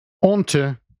On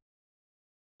to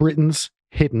Britain's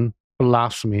hidden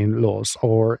blasphemy laws,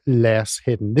 or less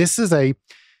hidden. This is a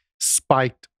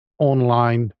spiked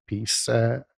online piece,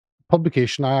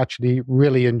 publication I actually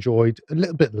really enjoyed, a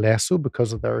little bit less so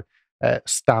because of their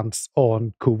stance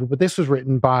on COVID, but this was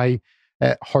written by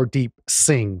Hardeep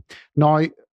Singh. Now,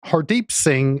 Hardeep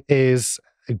Singh is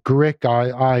a great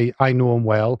guy. I know him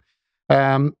well.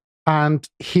 And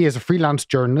he is a freelance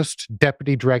journalist,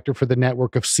 deputy director for the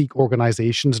network of Sikh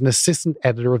organizations, and assistant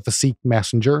editor of the Sikh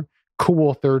Messenger,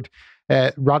 co-authored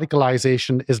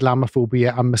Radicalization,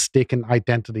 Islamophobia, and Mistaken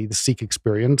Identity, the Sikh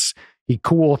Experience. He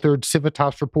co-authored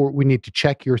Civitas Report, We Need to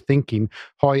Check Your Thinking,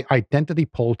 How Identity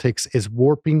Politics is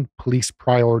Warping Police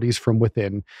Priorities from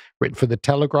Within, written for The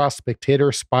Telegraph,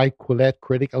 Spectator, Spy, Quillette,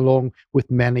 Critic, along with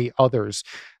many others.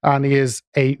 And he is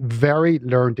a very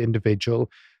learned individual,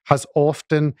 has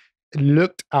often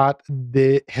looked at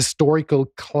the historical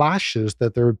clashes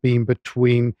that there have been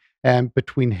between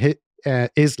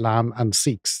Islam and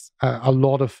Sikhs. A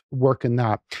lot of work in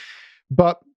that.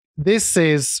 But this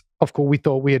is, of course, we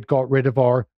thought we had got rid of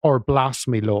our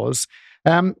blasphemy laws.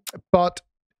 But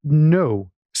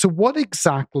no. So what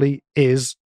exactly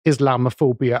is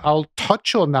Islamophobia? I'll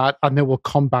touch on that, and then we'll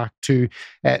come back to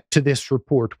this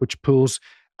report, which pulls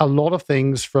a lot of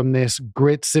things from this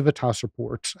great Civitas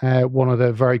report, one of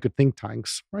the very good think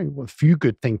tanks, right? Well, a few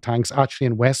good think tanks actually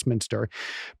in Westminster.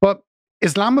 But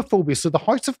Islamophobia, so the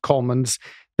House of Commons,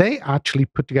 they actually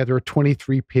put together a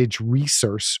 23-page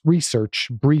research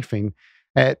briefing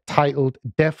titled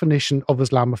Definition of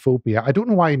Islamophobia. I don't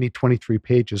know why you need 23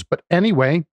 pages, but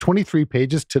anyway, 23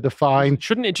 pages to define.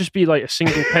 Shouldn't it just be like a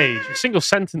single page, a single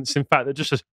sentence, in fact, that just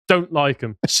says, don't like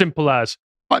them, simple as.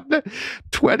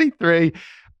 23.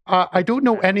 I don't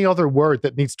know any other word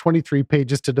that needs 23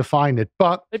 pages to define it,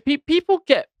 but... People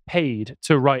get paid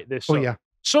to write this up. Yeah.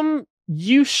 Some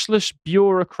useless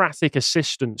bureaucratic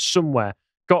assistant somewhere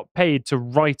got paid to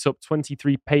write up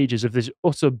 23 pages of this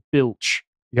utter bilch.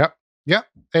 Yep.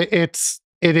 It is.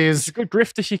 It's a good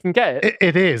grift if you can get it.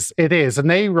 It is. And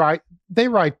they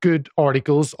write good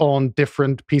articles on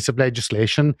different pieces of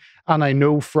legislation. And I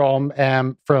know from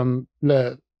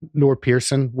Lord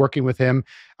Pearson, working with him,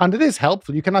 and it is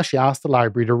helpful. You can actually ask the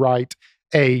library to write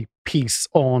a piece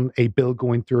on a bill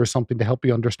going through or something to help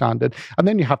you understand it. And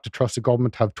then you have to trust the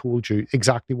government to have told you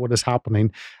exactly what is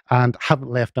happening and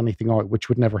haven't left anything out, which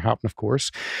would never happen, of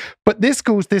course. But this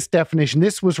definition,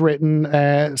 this was written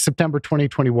September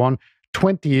 2021,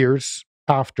 20 years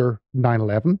after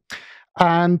 9/11.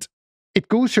 And it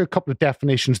goes through a couple of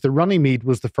definitions. The Runnymede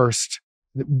was the first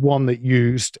one that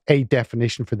used a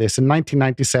definition for this. In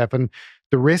 1997,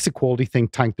 the race equality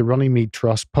think tank, the Runnymede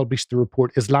Trust, published the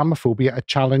report Islamophobia, A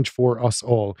Challenge for Us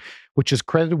All, which is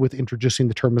credited with introducing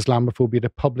the term Islamophobia to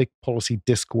public policy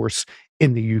discourse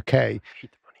in the UK.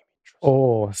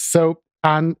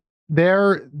 And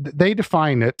they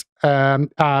define it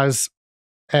as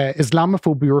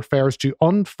Islamophobia refers to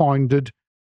unfounded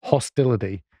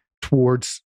hostility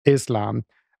towards Islam.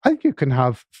 I think you can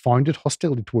have founded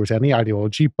hostility towards any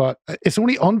ideology, but it's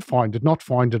only unfounded, not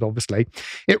founded, obviously.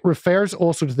 It refers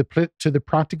also to the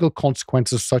practical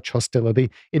consequences of such hostility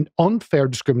in unfair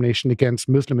discrimination against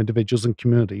Muslim individuals and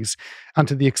communities, and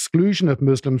to the exclusion of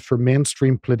Muslims from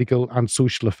mainstream political and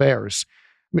social affairs.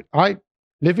 I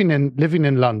mean, living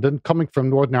in London, coming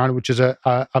from Northern Ireland, which is a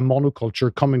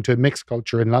monoculture, coming to a mixed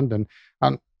culture in London,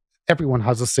 and everyone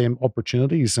has the same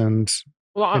opportunities in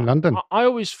London. I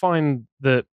always find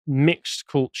that mixed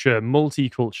culture,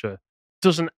 multiculture,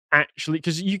 doesn't actually,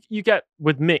 because you get,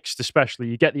 with mixed especially,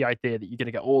 you get the idea that you're going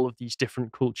to get all of these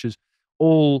different cultures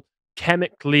all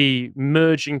chemically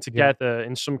merging together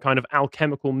in some kind of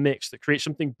alchemical mix that creates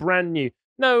something brand new.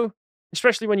 No,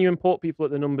 especially when you import people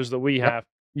at the numbers that we have,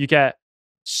 you get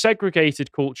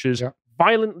segregated cultures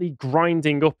violently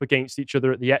grinding up against each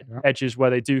other at the edges where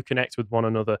they do connect with one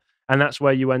another. And that's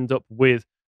where you end up with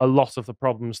a lot of the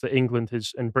problems that England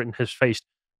and Britain has faced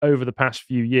over the past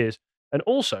few years. And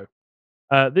also,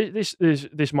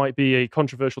 this might be a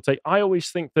controversial take. I always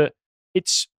think that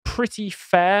it's pretty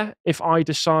fair if I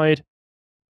decide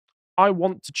I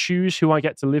want to choose who I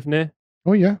get to live near.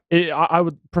 Oh, yeah. I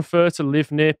would prefer to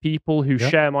live near people who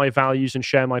share my values and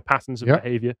share my patterns of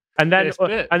behavior. And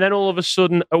then all of a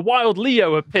sudden, a wild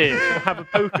Leo appears or have a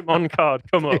Pokemon card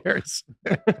come up.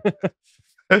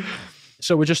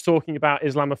 So we're just talking about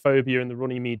Islamophobia and the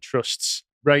Runnymede Trust's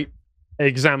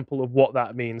example of what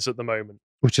that means at the moment.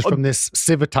 Which is from this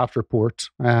Civitas report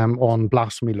on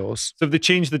blasphemy laws. So they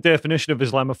changed the definition of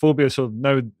Islamophobia, so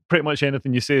now pretty much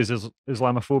anything you say is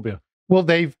Islamophobia. Well,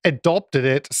 they've adopted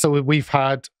it. So we've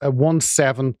had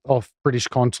 1/7 of British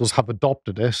consuls have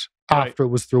adopted it after it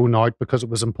was thrown out because it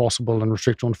was impossible and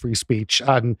restricted on free speech,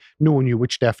 and no one knew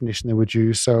which definition they would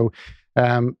use. So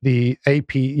the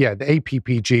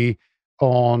APPG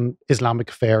on Islamic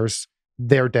affairs,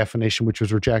 their definition, which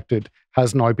was rejected,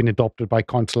 has now been adopted by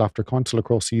consul after consul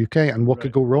across the UK. And what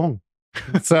could go wrong?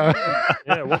 So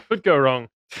yeah, what could go wrong?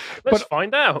 Let's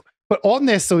find out. But on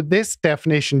this, so this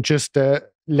definition, just to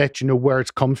let you know where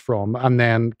it comes from and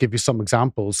then give you some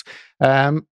examples.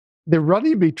 The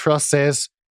Runnymede Trust says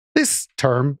this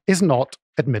term is not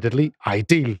admittedly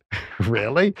ideal,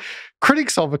 really.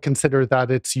 Critics of it consider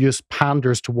that its use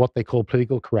panders to what they call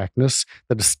political correctness,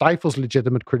 that it stifles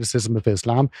legitimate criticism of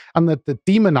Islam, and that it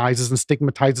demonizes and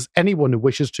stigmatizes anyone who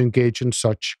wishes to engage in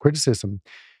such criticism.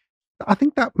 I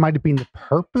think that might have been the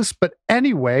purpose, but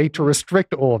anyway, to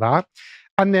restrict all that.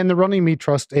 And then the Runnymede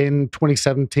Trust in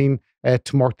 2017,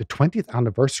 to mark the 20th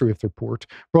anniversary of the report,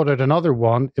 brought out another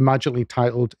one, imaginally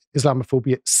titled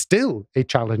Islamophobia Still a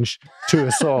Challenge to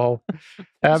Us All.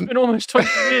 It's been almost 20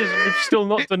 years and we've still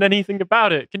not done anything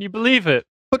about it. Can you believe it?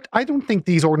 But I don't think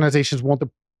these organizations want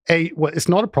well, it's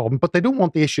not a problem, but they don't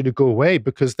want the issue to go away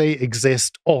because they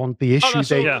exist on the issue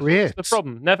they create. That's the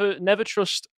problem. Never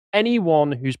trust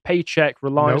anyone whose paycheck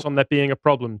relies on there being a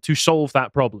problem to solve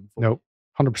that problem. No.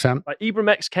 100%. Like Ibram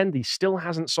X. Kendi still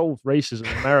hasn't solved racism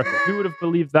in America. Who would have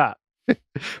believed that?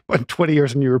 But in 20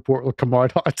 years, a new report will come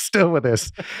out. It's still with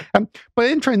this. But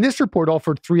in turn, this report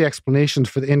offered 3 explanations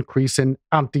for the increase in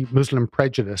anti-Muslim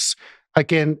prejudice.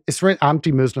 Again, it's right,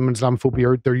 anti-Muslim and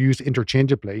Islamophobia, they're used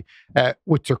interchangeably,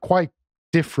 which are quite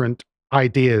different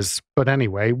ideas. But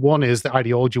anyway, one is the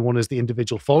ideology, one is the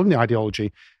individual following the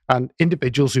ideology. And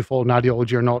individuals who follow an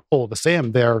ideology are not all the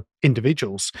same. They're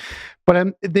individuals.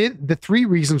 But the 3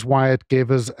 reasons why it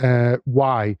gave us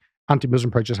why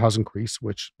anti-Muslim prejudice has increased,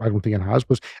 which I don't think it has,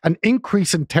 was an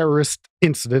increase in terrorist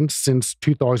incidents since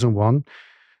 2001.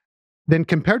 Then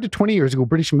compared to 20 years ago,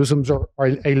 British Muslims are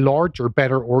a larger,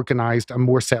 better organized and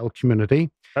more settled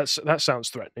community. That sounds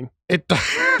threatening.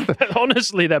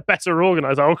 Honestly, they're better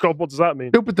organized. Oh God, what does that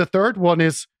mean? No, but the third one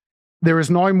is there is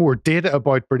now more data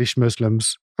about British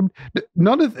Muslims.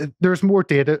 There's more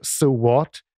data, so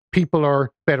what? People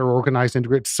are better organized,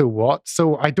 integrated, so what?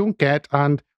 So I don't get,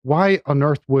 and why on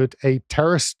earth would a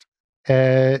terrorist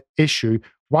issue,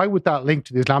 why would that link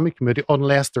to the Islamic community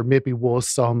unless there maybe was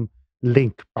some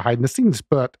link behind the scenes?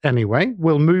 But anyway,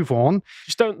 we'll move on.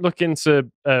 Just don't look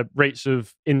into rates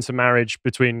of intermarriage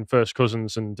between first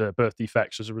cousins and birth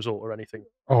defects as a result or anything.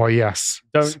 Oh yes,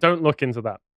 don't look into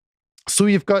that. So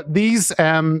you've got these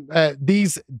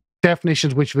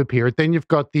definitions which have appeared. Then you've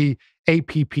got the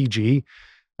APPG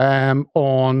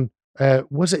on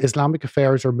was it Islamic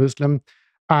affairs or Muslim?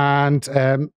 And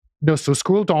no, so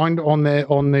scroll down on the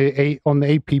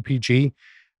APPG,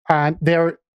 and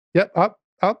there, up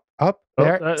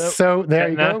there. So there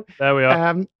you go. There we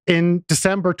are. In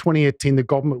December 2018, the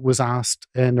government was asked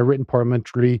in a written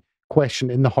parliamentary question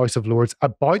in the House of Lords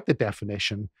about the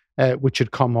definition, which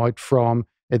had come out from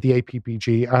the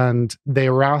APPG, and they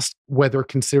were asked whether it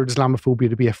considered Islamophobia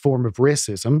to be a form of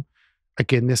racism.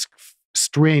 Again, this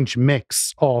strange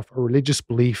mix of a religious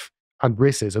belief and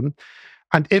racism.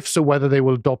 And if so, whether they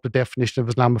will adopt a definition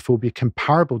of Islamophobia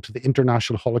comparable to the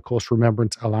International Holocaust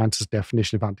Remembrance Alliance's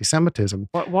definition of anti-Semitism.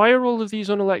 Why are all of these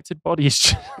unelected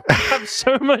bodies have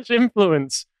so much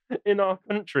influence in our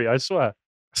country? I swear.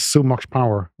 So much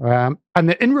power. And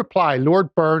then in reply,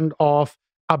 Lord Byrne of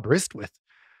Aberystwyth,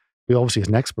 who obviously is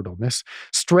an expert on this,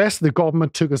 stressed the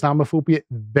government took Islamophobia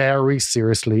very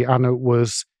seriously and it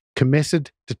was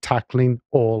committed to tackling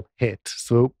all hate.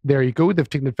 So there you go. They've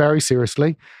taken it very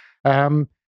seriously.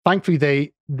 Thankfully,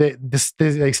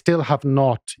 they still have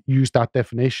not used that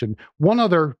definition. One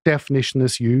other definition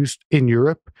is used in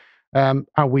Europe, and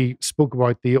we spoke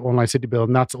about the Online City Bill,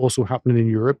 and that's also happening in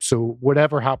Europe. So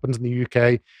whatever happens in the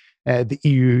UK, the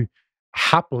EU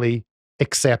happily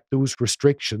accept those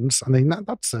restrictions. I mean,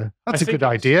 that's a good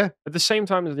idea. At the same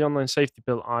time as the Online Safety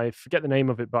Bill, I forget the name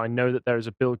of it, but I know that there is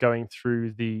a bill going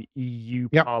through the EU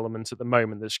Parliament at the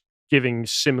moment that's giving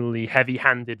similarly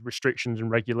heavy-handed restrictions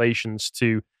and regulations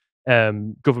to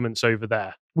governments over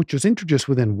there. Which was introduced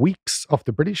within weeks of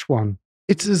the British one.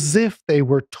 It's as if they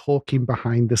were talking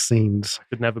behind the scenes. I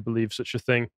could never believe such a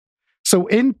thing. So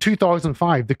in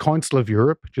 2005, the Council of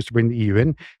Europe, just to bring the EU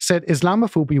in, said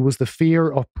Islamophobia was the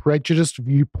fear of prejudiced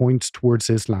viewpoints towards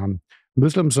Islam.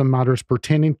 Muslims and matters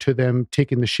pertaining to them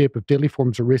taking the shape of daily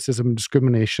forms of racism and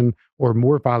discrimination or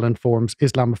more violent forms,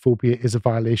 Islamophobia is a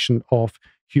violation of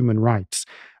human rights.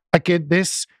 Again,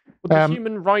 this... the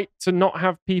human right to not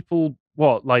have people,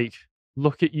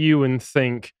 look at you and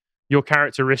think your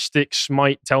characteristics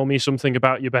might tell me something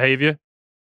about your behavior.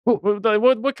 Well,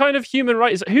 What kind of human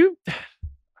right is it? Who?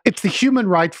 It's the human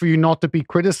right for you not to be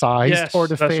criticized Yes, or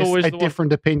to that's face always a the one.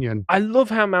 different opinion. I love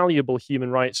how malleable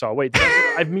human rights are. Wait,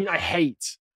 I mean, I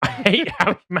hate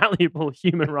how malleable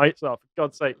human rights are. For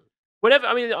God's sake, whenever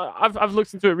I mean, I've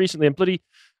looked into it recently, and bloody,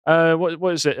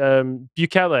 what is it?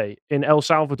 Bukele in El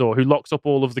Salvador, who locked up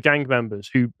all of the gang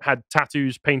members who had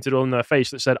tattoos painted on their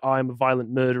face that said "I am a violent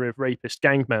murderer, rapist,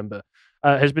 gang member,"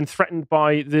 has been threatened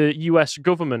by the U.S.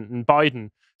 government and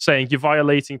Biden, saying you're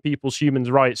violating people's human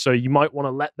rights, so you might want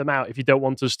to let them out if you don't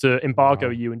want us to embargo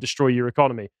you and destroy your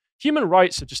economy. Human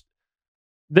rights are just,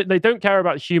 they don't care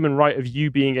about the human right of you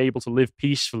being able to live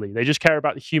peacefully. They just care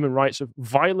about the human rights of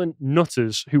violent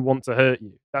nutters who want to hurt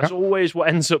you. That's always what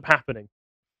ends up happening.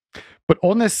 But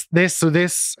on this by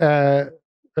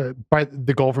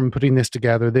the government putting this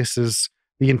together, this is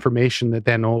the information that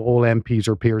then all MPs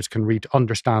or peers can read to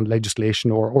understand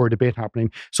legislation or debate happening.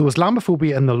 So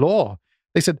Islamophobia in the law,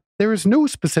 they said there is no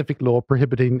specific law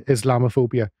prohibiting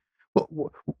Islamophobia.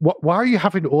 Why are you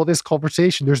having all this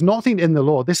conversation? There's nothing in the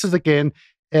law. This is again,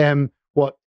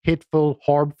 hateful,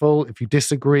 harmful, if you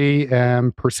disagree,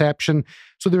 perception.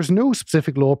 So there's no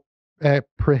specific law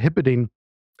prohibiting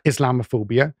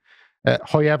Islamophobia.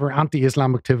 However,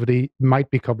 anti-Islam activity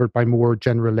might be covered by more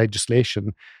general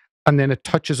legislation. And then it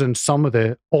touches on some of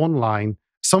the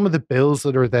bills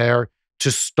that are there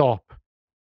to stop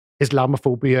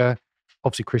Islamophobia.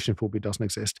 Obviously, Christian phobia doesn't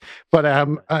exist. But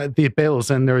the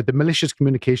bills, and there are the Malicious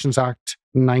Communications Act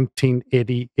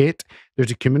 1988.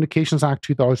 There's a Communications Act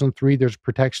 2003. There's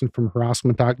Protection from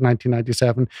Harassment Act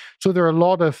 1997. So there are a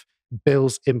lot of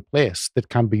bills in place that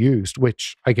can be used,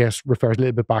 which I guess refers a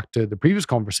little bit back to the previous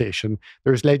conversation.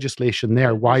 There's legislation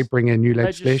there. Why bring in new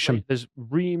legislation? There's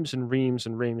reams and reams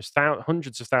and reams,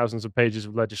 hundreds of thousands of pages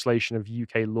of legislation of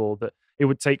UK law that it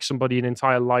would take somebody an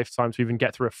entire lifetime to even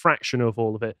get through a fraction of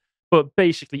all of it. But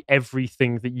basically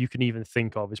everything that you can even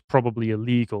think of is probably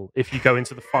illegal if you go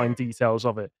into the fine details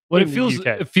of it. Well, it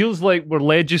feels like we're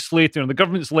legislating, or the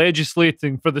government's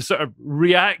legislating for the sort of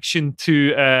reaction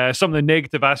to some of the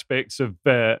negative aspects of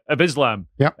Islam.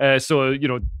 Yeah. So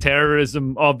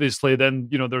terrorism, obviously. Then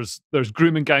there's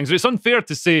grooming gangs. It's unfair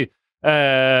to say,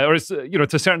 or it's to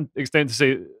a certain extent to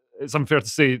say, it's unfair to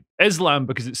say Islam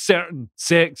because it's certain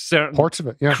sects, certain parts of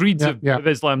it, creeds of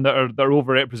Islam that are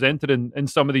overrepresented in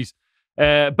some of these.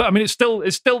 But I mean, it's still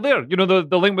there.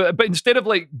 The link with it. But instead of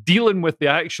like dealing with the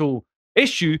actual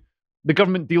issue, the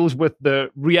government deals with the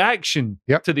reaction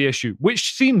to the issue,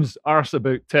 which seems arse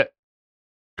about tit.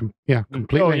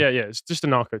 Completely. Oh yeah. It's just a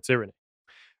narco tyranny.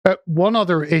 One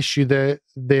other issue that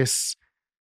this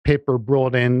paper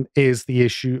brought in is the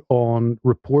issue on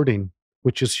reporting,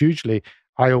 which is hugely.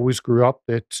 I always grew up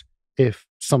that if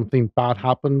something bad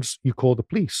happens, you call the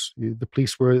police. The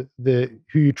police were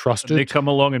who you trusted. And they come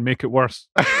along and make it worse.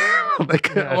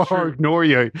 Or ignore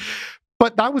you.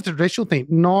 But that was the traditional thing.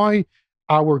 Now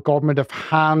our government have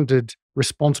handed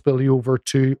responsibility over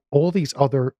to all these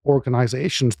other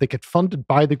organizations. They get funded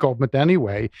by the government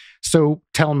anyway. So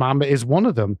Tell Mama is one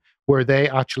of them, where they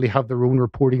actually have their own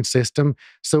reporting system.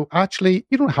 So actually,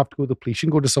 you don't have to go to the police. You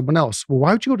can go to someone else. Well,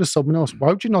 why would you go to someone else? Why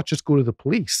would you not just go to the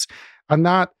police? And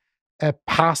that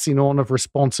passing on of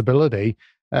responsibility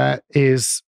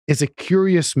is a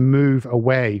curious move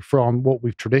away from what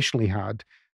we've traditionally had.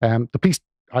 The police,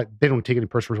 they don't take any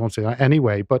personal responsibility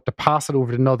anyway, but to pass it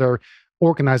over to another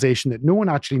organization that no one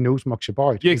actually knows much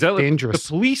about. Yeah, exactly. Dangerous. The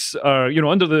police are,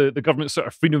 under the government's sort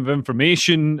of Freedom of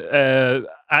Information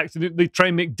Act, they try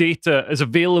and make data as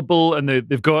available, and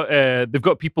they've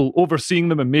got people overseeing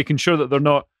them and making sure that they're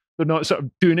not sort of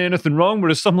doing anything wrong.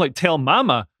 Whereas something like Tell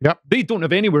Mama, they don't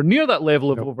have anywhere near that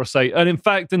level of oversight. And in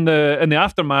fact, in the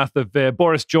aftermath of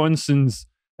Boris Johnson's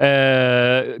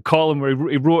column where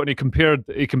he wrote and he compared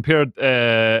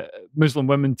Muslim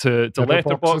women to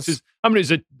letterboxes. I mean,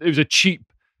 it was a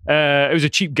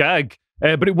cheap gag,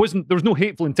 but it wasn't. There was no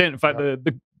hateful intent. In fact,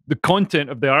 the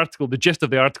content of the article, the gist of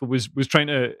the article was trying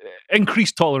to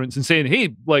increase tolerance and saying,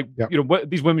 hey,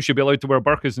 these women should be allowed to wear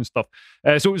burqas and stuff.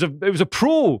 So it was a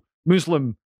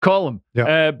pro-Muslim column.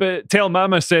 But Tell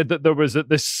Mama said that there was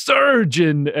this surge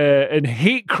in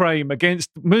hate crime against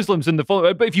Muslims in the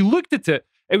fall. But if you looked at it,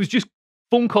 it was just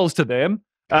phone calls to them,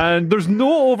 and there's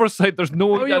no oversight. There's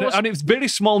no, and it's very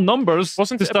small numbers.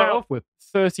 Wasn't to it start about off with?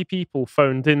 30 people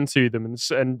phoned into them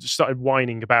and started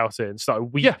whining about it and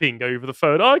started weeping over the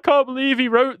phone. I can't believe he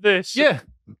wrote this. Yeah.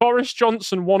 Boris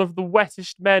Johnson, one of the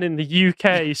wettest men in the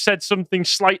UK, said something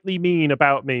slightly mean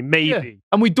about me, maybe. Yeah.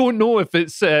 And we don't know if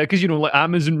it's because like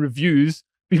Amazon reviews,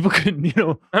 people can,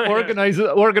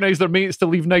 organize their mates to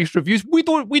leave nice reviews. We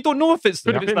don't know if it's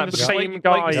Could have been that, the but same like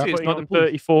guy you say, it's putting not on the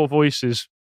police. 34 voices.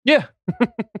 Yeah.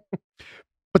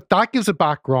 But that gives a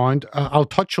background. I'll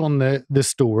touch on the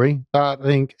story that I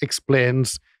think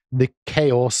explains the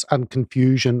chaos and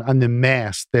confusion and the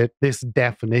mess that this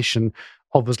definition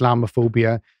of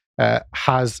Islamophobia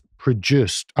has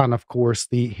produced. And of course,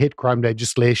 the hate crime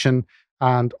legislation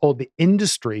and all the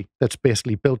industry that's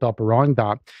basically built up around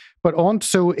that. But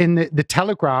also in the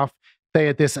Telegraph, they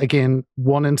had this again,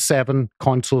 1 in 7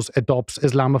 councils adopts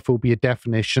Islamophobia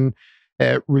definition,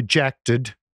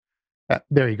 rejected.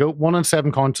 There you go, 1 in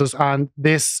 7 councils. And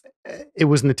this, it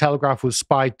was in the Telegraph, was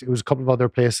spiked. It was a couple of other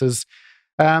places.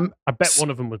 I bet one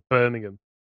of them was Birmingham.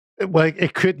 Well,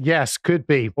 it could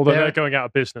be. Although they're going out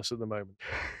of business at the moment.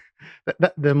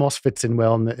 The moss fits in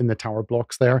well in the tower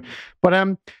blocks there.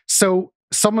 But so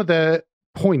some of the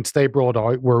points they brought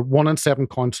out were 1 in 7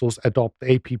 councils adopt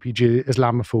the APPG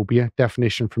Islamophobia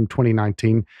definition from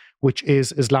 2019, which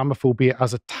is Islamophobia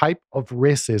as a type of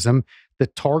racism, the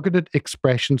targeted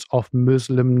expressions of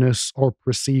Muslimness or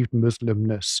perceived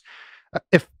Muslimness.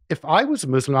 If I was a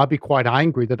Muslim, I'd be quite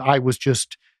angry that I was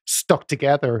just stuck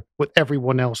together with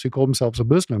everyone else who call themselves a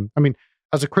Muslim. I mean,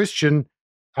 as a Christian,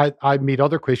 I meet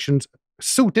other Christians,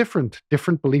 so different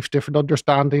beliefs, different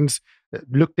understandings,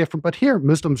 look different. But here,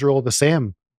 Muslims are all the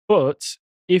same. But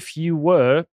if you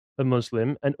were a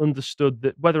Muslim and understood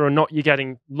that whether or not you're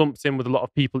getting lumped in with a lot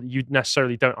of people that you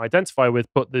necessarily don't identify with,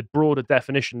 but the broader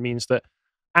definition means that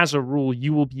as a rule,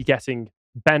 you will be getting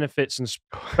benefits and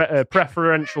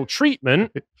preferential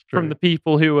treatment from the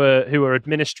people who are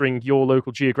administering your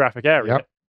local geographic area. Yep.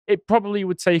 It probably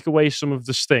would take away some of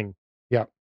the sting. Yeah.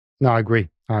 No, I agree.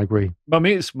 My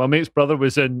mate's brother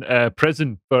was in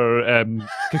prison for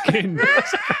cocaine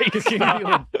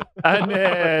dealing.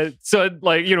 And so,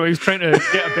 he was trying to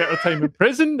get a better time in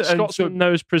prison. Scotsman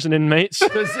knows prison inmates.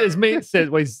 His mate said,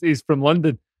 well, he's from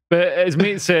London, but his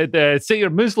mate said, say you're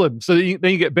Muslim, so then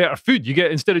you get better food. You get,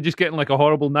 instead of just getting like a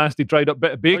horrible, nasty, dried up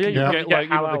bit of bacon, you get like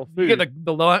halal food. You get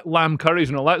the lamb curries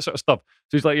and all that sort of stuff.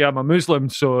 So he's like, yeah, I'm a Muslim,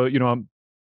 so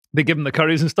they give him the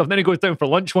curries and stuff. And then he goes down for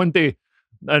lunch one day.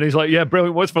 And he's like, yeah,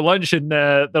 brilliant, what's for lunch? And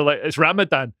they're like, it's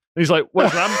Ramadan. And he's like,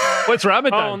 what's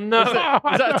Ramadan? Oh, no. Is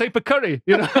that a type of curry?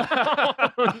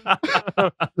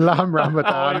 Lamb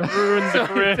Ramadan. I ruined the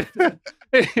career.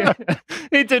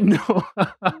 He didn't know.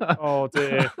 Oh,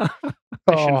 dear.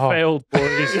 Mission failed,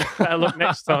 boys. Better luck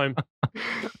next time.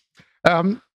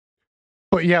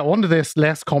 But yeah, on to this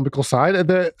less comical side.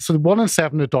 So the 1 in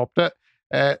 7 adopt it.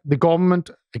 The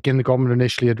government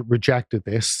initially had rejected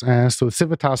this. So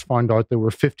Civitas found out there were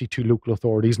 52 local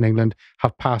authorities in England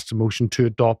have passed a motion to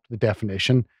adopt the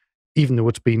definition, even though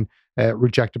it's been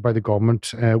rejected by the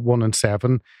government, 1 in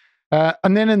 7.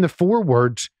 And then in the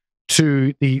foreword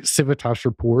to the Civitas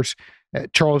report,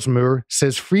 Charles Moore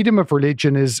says, freedom of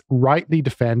religion is rightly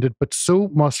defended, but so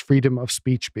must freedom of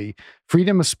speech be.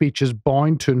 Freedom of speech is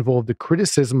bound to involve the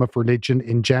criticism of religion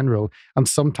in general, and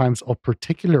sometimes of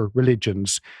particular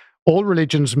religions. All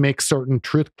religions make certain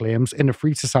truth claims. In a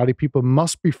free society, people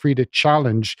must be free to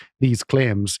challenge these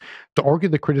claims. To argue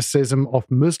the criticism of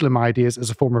Muslim ideas as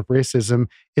a form of racism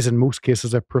is in most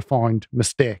cases a profound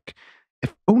mistake.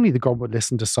 If only the government would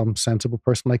listen to some sensible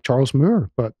person like Charles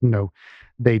Moore, but no,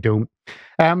 they don't.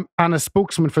 And a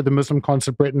spokesman for the Muslim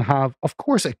Council of Britain have, of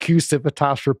course, accused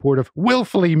Civitas report of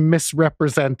willfully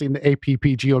misrepresenting the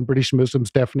APPG on British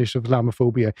Muslims' definition of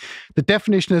Islamophobia. The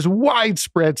definition has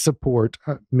widespread support,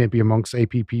 maybe amongst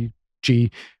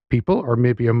APPG people or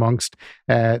maybe amongst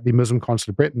the Muslim Council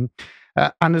of Britain,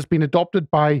 and has been adopted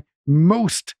by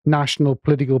most national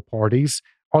political parties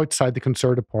outside the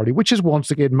Conservative Party, which is once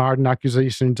again marred in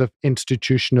accusations of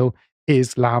institutional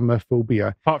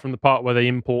Islamophobia. Apart from the part where they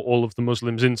import all of the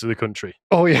Muslims into the country.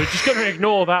 Oh, yeah. We're just going to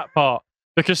ignore that part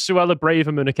because Suella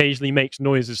Braverman occasionally makes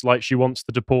noises like she wants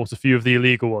to deport a few of the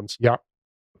illegal ones. Yeah.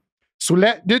 So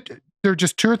there are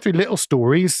just 2 or 3 little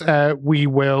stories we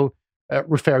will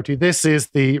refer to. This is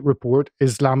the report,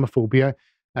 Islamophobia,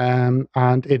 and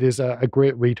it is a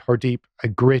great read. Hardeep, a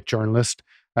great journalist,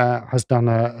 has done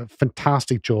a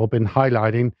fantastic job in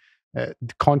highlighting the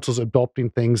councils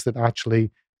adopting things that actually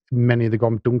many of the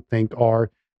government don't think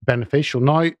are beneficial.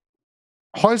 Now,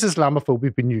 how has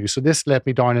Islamophobia been used? So this led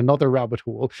me down another rabbit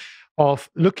hole of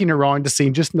looking around to see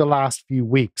just in the last few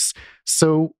weeks.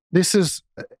 So this is,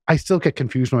 I still get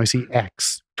confused when I see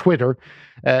X, Twitter,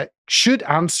 should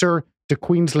answer to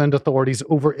Queensland authorities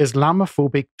over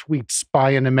Islamophobic tweets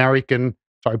by an American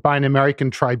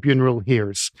tribunal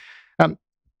hears.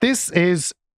 This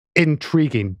is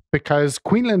intriguing because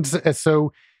Queensland,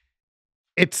 so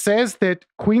It says that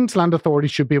Queensland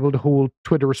authorities should be able to hold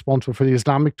Twitter responsible for the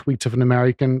Islamic tweets of an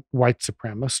American white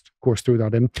supremacist, of course, threw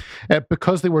that in,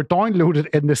 because they were downloaded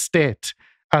in the state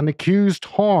and caused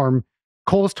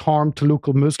harm to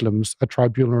local Muslims, a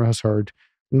tribunal has heard.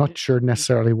 Not sure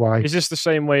necessarily why. Is this the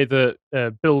same way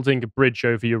that building a bridge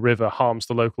over your river harms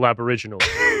the local Aboriginals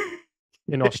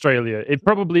in Australia? It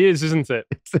probably is, isn't it?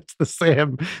 It's the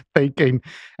same thinking.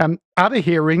 At a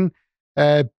hearing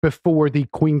before the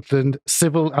Queensland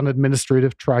Civil and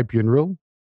Administrative Tribunal,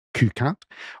 QCAT,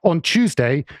 on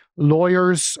Tuesday,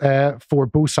 lawyers for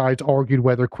both sides argued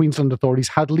whether Queensland authorities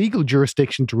had legal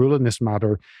jurisdiction to rule in this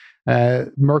matter.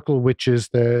 Merkel, which is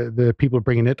the people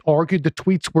bringing it, argued the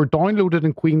tweets were downloaded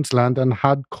in Queensland and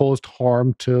had caused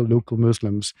harm to local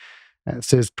Muslims. It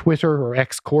says Twitter, or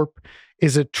X Corp,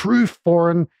 is a true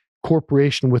foreign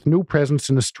corporation with no presence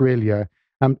in Australia.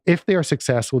 If they are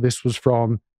successful, this was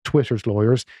from Twitter's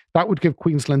lawyers, that would give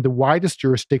Queensland the widest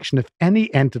jurisdiction of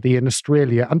any entity in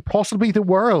Australia and possibly the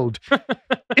world.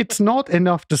 It's not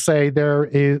enough to say there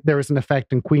is an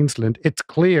effect in Queensland. It's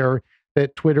clear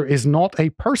that Twitter is not a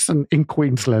person in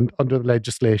Queensland under the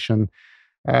legislation.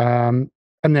 And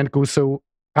then it goes, so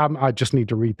I just need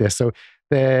to read this. So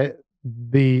the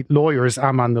lawyers,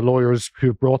 Aman, the lawyers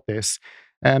who brought this,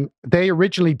 they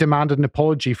originally demanded an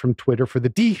apology from Twitter for the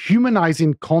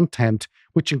dehumanizing content,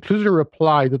 which included a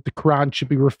reply that the Quran should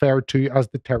be referred to as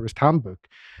the terrorist handbook.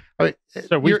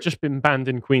 So we've just been banned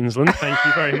in Queensland. Thank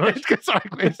you very much.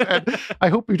 Sorry, I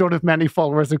hope we don't have many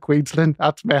followers in Queensland.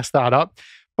 That's messed that up.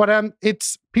 But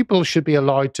people should be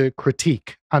allowed to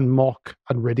critique and mock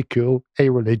and ridicule a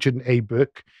religion, a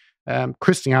book.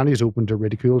 Christianity is open to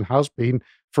ridicule and has been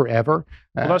forever.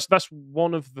 Well, that's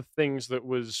one of the things that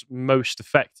was most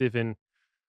effective in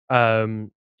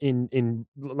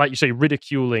like you say,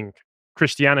 ridiculing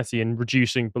Christianity and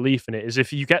reducing belief in it. Is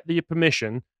if you get the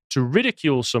permission to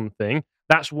ridicule something,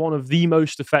 that's one of the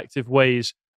most effective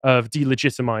ways of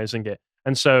delegitimizing it.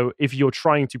 And so if you're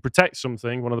trying to protect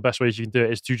something, one of the best ways you can do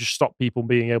it is to just stop people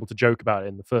being able to joke about it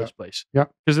in the first place. Yeah.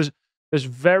 Because there's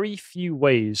very few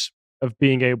ways of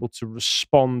being able to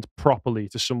respond properly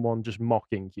to someone just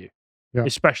mocking you,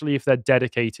 especially if they're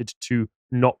dedicated to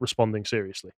not responding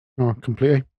seriously. Oh,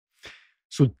 completely.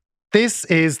 So this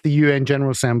is the UN General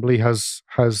Assembly has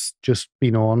just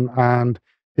been on, and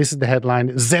this is the headline: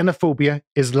 Xenophobia,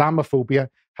 Islamophobia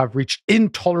have reached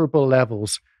intolerable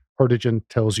levels. Erdogan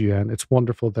tells UN. It's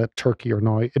wonderful that Turkey are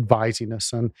now advising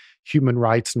us on human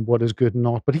rights and what is good and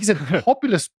not. But he said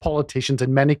populist politicians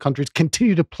in many countries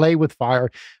continue to play with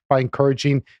fire by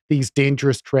encouraging these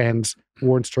dangerous trends,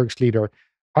 warns Turk's leader.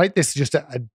 This is just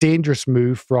a dangerous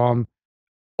move from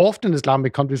often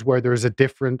Islamic countries where there is a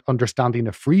different understanding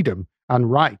of freedom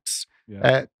and rights,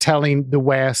 telling the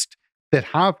West that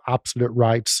have absolute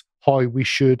rights how we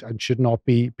should and should not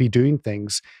be doing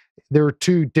things. There are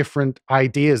two different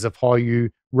ideas of how you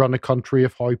run a country,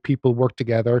 of how people work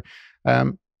together.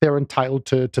 They're entitled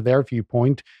to their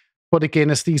viewpoint. But again,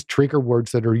 it's these trigger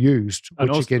words that are used. And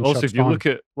which also, again, if you look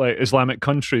at like Islamic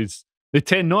countries, they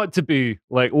tend not to be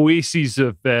like oases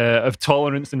of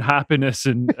tolerance and happiness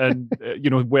and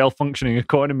well-functioning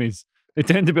economies. They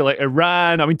tend to be like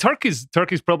Iran. I mean, Turkey's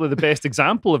probably the best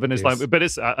example of an Islamic, but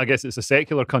I guess it's a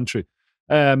secular country.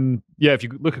 If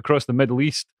you look across the Middle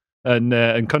East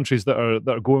and countries that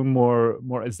are going more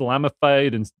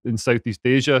Islamified in Southeast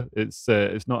Asia, it's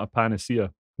not a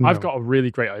panacea. No. I've got a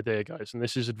really great idea, guys, and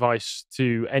this is advice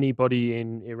to anybody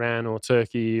in Iran or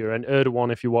Turkey or an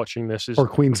Erdogan if you're watching this. Or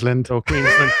Queensland.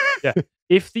 Yeah.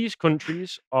 If these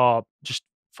countries are just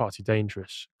far too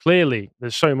dangerous, clearly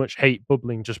there's so much hate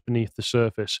bubbling just beneath the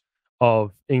surface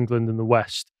of England and the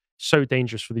West. So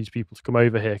dangerous for these people to come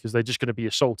over here because they're just going to be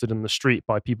assaulted in the street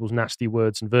by people's nasty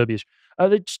words and verbiage.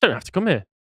 They just don't have to come here.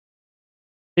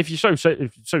 If you're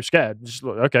so scared, just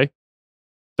look, okay,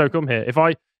 don't come here. If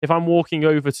I'm walking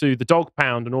over to the dog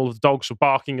pound and all of the dogs are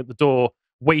barking at the door,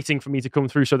 waiting for me to come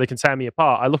through so they can tear me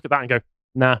apart, I look at that and go,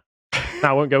 nah,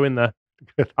 I won't go in there.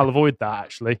 I'll avoid that,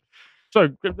 actually. So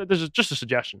there's just a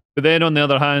suggestion. But then on the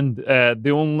other hand,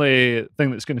 the only thing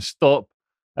that's going to stop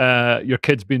your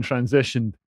kids being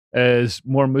transitioned is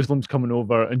more Muslims coming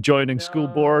over and joining school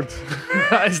boards.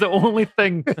 That is the only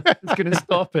thing that's going to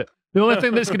stop it. The only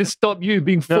thing that's going to stop you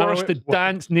being forced to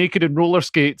dance naked in roller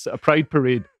skates at a pride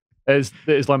parade is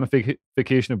the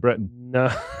Islamification of Britain.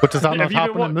 No. But does that not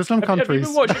happen in Muslim countries?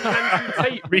 Have you been watching Andrew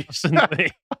Tate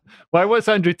recently? Why, what's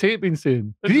Andrew Tate been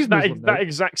saying? He's that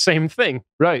exact same thing.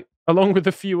 Right. Along with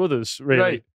a few others, really.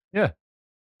 Right. Yeah.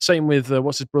 Same with,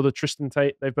 what's his brother, Tristan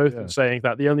Tate. They've both been saying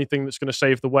that the only thing that's going to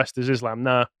save the West is Islam.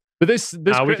 Nah. But this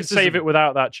we can save it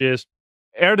without that, cheers.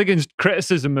 Erdogan's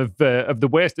criticism of the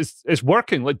West is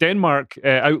working. Like Denmark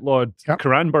outlawed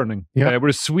Quran burning,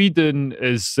 whereas Sweden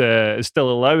is still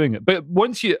allowing it. But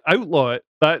once you outlaw it,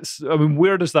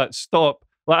 where does that stop?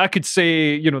 Like I could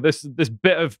say, this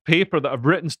bit of paper that I've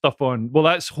written stuff on, well,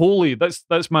 that's holy.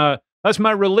 That's my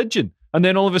religion. And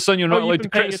then all of a sudden, you're not allowed to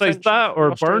criticize that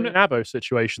or burn it. The Australian Abo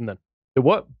situation, then. The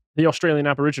what? The Australian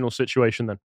Aboriginal situation,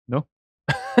 then. No.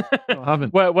 No, I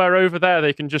haven't. Where over there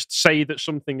they can just say that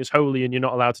something is holy and you're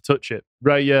not allowed to touch it.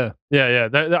 Right? Yeah.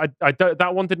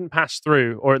 That one didn't pass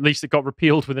through, or at least it got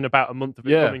repealed within about a month of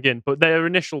it coming in. But their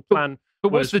initial plan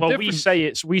was, we say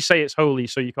it's holy,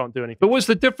 so you can't do anything. But what's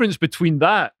the difference between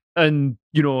that and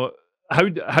how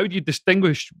do you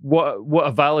distinguish what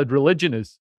a valid religion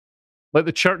is? Like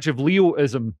the Church of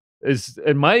Leoism is,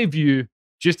 in my view,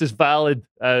 just as valid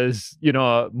as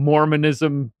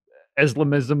Mormonism,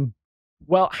 Islamism.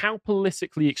 Well, how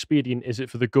politically expedient is it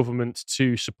for the government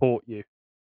to support you?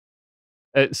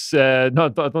 It's no,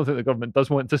 I don't think the government does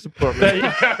want to support me. There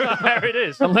you go. There it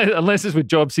is. Unless it's with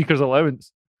job seekers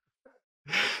allowance.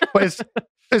 But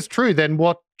it's true. Then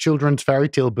what children's fairy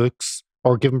tale books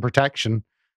are given protection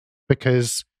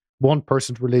because one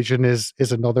person's religion is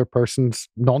another person's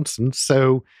nonsense.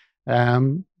 So,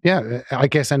 I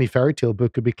guess any fairy tale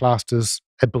book could be classed as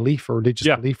a belief or religious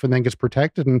belief and then gets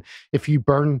protected. And if you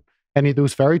burn any of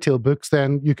those fairy tale books,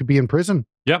 then you could be in prison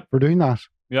for doing that.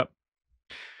 Yep.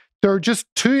 There are just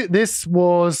two. This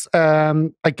was,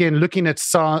 again, looking at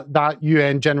that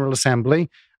UN General Assembly,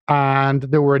 and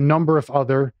there were a number of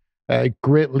other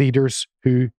great leaders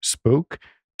who spoke: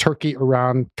 Turkey,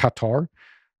 Iran, Qatar.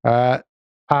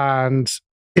 And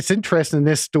it's interesting in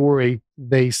this story,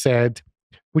 they said,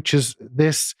 which is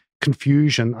this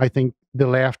confusion I think the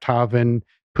left have in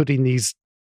putting these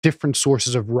different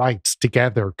sources of rights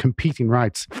together, competing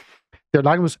rights. Their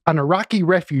line was, an Iraqi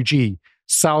refugee,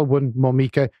 Salwan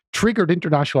Momika, triggered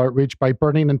international outrage by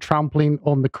burning and trampling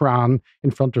on the Quran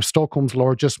in front of Stockholm's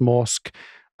largest mosque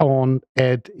on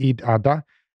Eid Adha,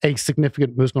 a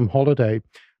significant Muslim holiday.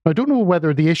 I don't know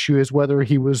whether the issue is whether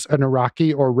he was an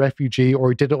Iraqi or refugee or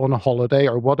he did it on a holiday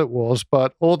or what it was,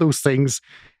 but all those things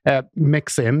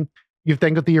mix in. You've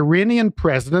then got the Iranian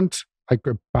president, like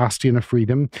a bastion of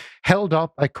freedom, held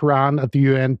up a Quran at the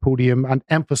UN podium and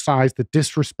emphasized that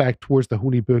disrespect towards the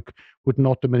holy book would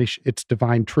not diminish its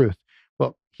divine truth.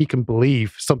 Well, he can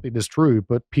believe something is true,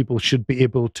 but people should be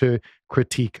able to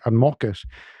critique and mock it.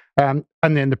 And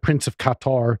then the Prince of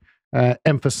Qatar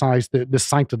emphasized the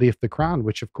sanctity of the Quran,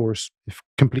 which, of course, is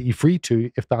completely free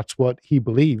to if that's what he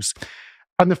believes.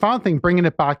 And the final thing, bringing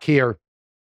it back here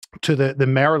to the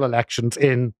mayoral elections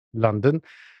in London,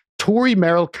 Tory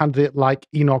mayoral candidate like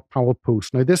Enoch Powell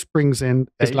post. Now, this brings in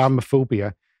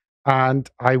Islamophobia, and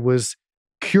I was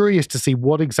curious to see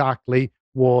what exactly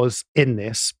was in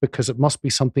this, because it must be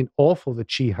something awful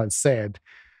that she had said.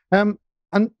 And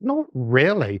not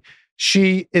really.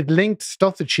 It linked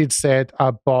stuff that she had said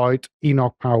about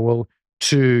Enoch Powell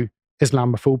to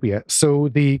Islamophobia. So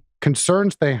the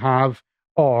concerns they have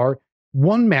are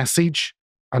one message,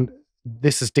 and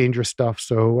this is dangerous stuff,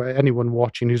 so anyone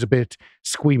watching who's a bit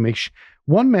squeamish,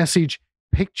 one message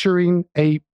picturing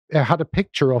had a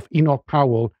picture of Enoch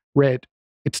Powell read,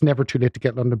 "It's never too late to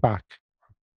get London back."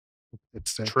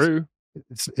 It's true.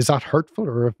 Is that hurtful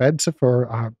or offensive?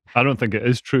 Or I don't think it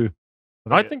is true.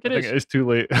 I think it is too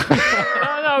late.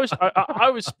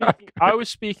 I was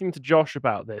speaking to Josh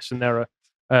about this, and there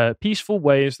are peaceful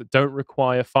ways that don't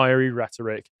require fiery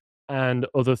rhetoric and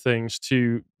other things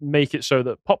to make it so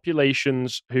that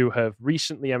populations who have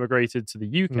recently emigrated to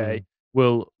the UK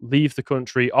will leave the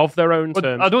country of their own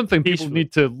terms. I don't think peacefully. People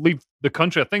need to leave the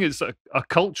country. I think it's a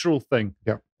cultural thing.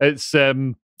 Yeah. It's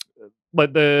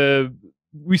like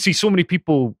we see so many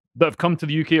people that have come to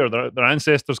the UK, or their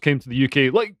ancestors came to the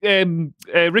UK, like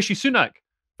Rishi Sunak,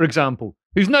 for example,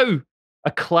 who's now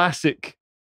a classic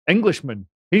Englishman.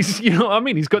 He's,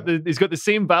 he's got the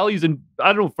same values, and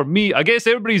I don't know. For me, I guess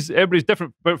everybody's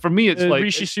different, but for me, it's like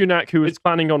Rishi Sunak, who is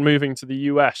planning on moving to the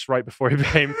US right before he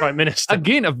became prime minister.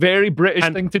 Again, a very British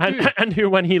thing to do, and who,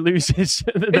 when he loses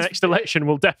the next election,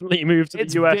 will definitely move to the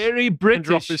US. It's very British. And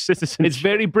drop his citizenship. It's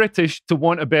very British to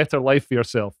want a better life for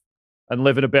yourself and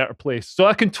live in a better place. So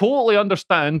I can totally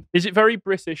understand. Is it very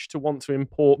British to want to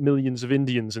import millions of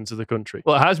Indians into the country?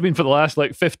 Well, it has been for the last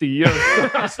 50 years.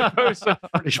 I suppose so.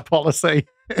 British policy.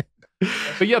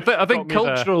 But yeah, I think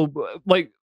cultural,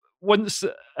 once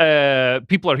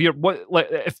people are here,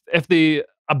 if they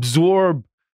absorb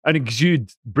and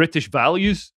exude British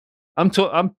values,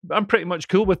 I'm pretty much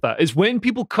cool with that. It's when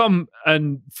people come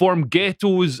and form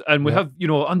ghettos, and we have,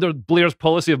 under Blair's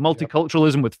policy of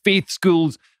multiculturalism with faith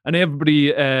schools and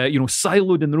everybody,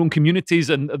 siloed in their own communities,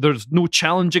 and there's no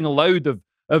challenging allowed of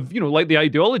like the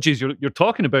ideologies you're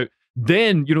talking about.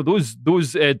 Then those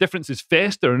differences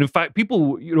fester, and in fact,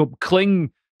 people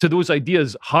cling to those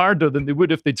ideas harder than they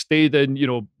would if they'd stayed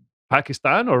in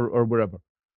Pakistan or wherever.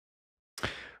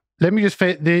 Let me just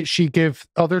she gave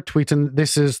other tweets, and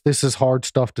this is hard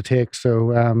stuff to take.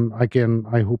 So again,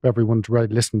 I hope everyone's ready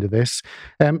to listen to this.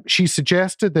 She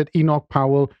suggested that Enoch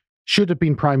Powell should have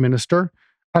been prime minister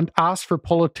and asked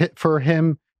for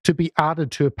him to be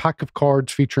added to a pack of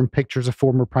cards featuring pictures of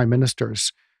former prime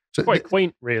ministers. So quite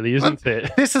quaint, really, isn't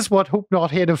it? This is what Hope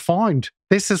Not Hate have found.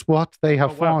 This is what they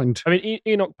have found. I mean,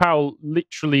 Enoch Powell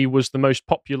literally was the most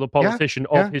popular politician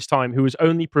of his time, who was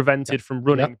only prevented from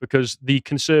running because the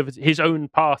his own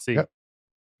party,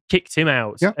 kicked him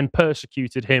out and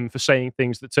persecuted him for saying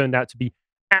things that turned out to be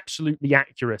absolutely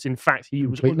accurate. In fact, he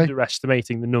was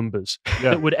underestimating the numbers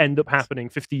that would end up happening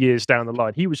 50 years down the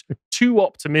line. He was too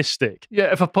optimistic.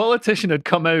 Yeah, if a politician had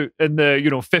come out in the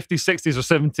 50s, 60s, or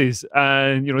 70s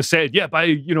and said,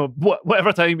 by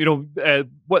whatever time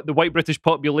what the white British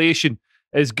population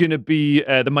is going to be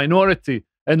the minority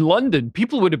in London,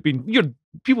 people would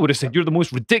have said you're the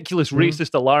most ridiculous,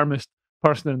 racist, alarmist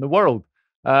person in the world.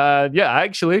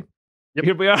 Actually. Yep.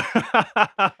 Here we are.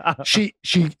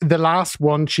 The last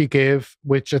one she gave,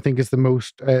 which I think is the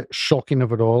most shocking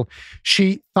of it all,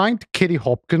 she thanked Katie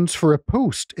Hopkins for a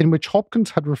post in which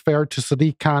Hopkins had referred to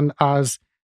Sadiq Khan as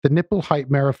the nipple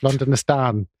height mayor of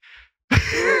Londonistan.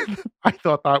 I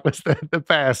thought that was the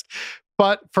best.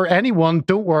 But for anyone,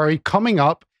 don't worry, coming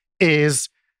up is,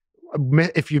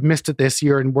 if you missed it this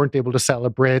year and weren't able to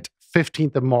celebrate,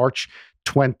 15th of March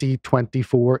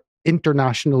 2024,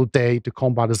 International Day to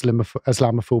Combat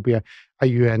Islamophobia, a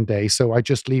UN day. So I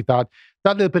just leave that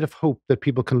little bit of hope that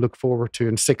people can look forward to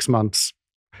in 6 months.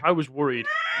 I was worried.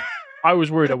 I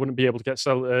wouldn't be able to get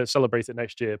celebrate it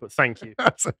next year, but thank you.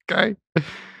 That's okay.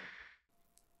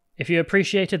 If you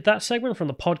appreciated that segment from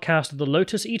the podcast of the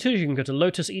Lotus Eaters, you can go to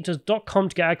lotuseaters.com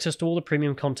to get access to all the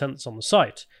premium content that's on the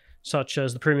site, such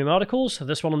as the premium articles,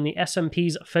 this one on the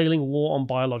SMP's failing war on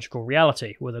biological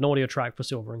reality, with an audio track for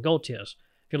silver and gold tiers.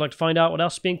 If you'd like to find out what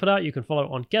else is being put out, you can follow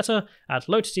on Getter at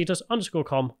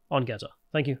lotuseaters_com on Getter.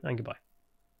 Thank you and goodbye.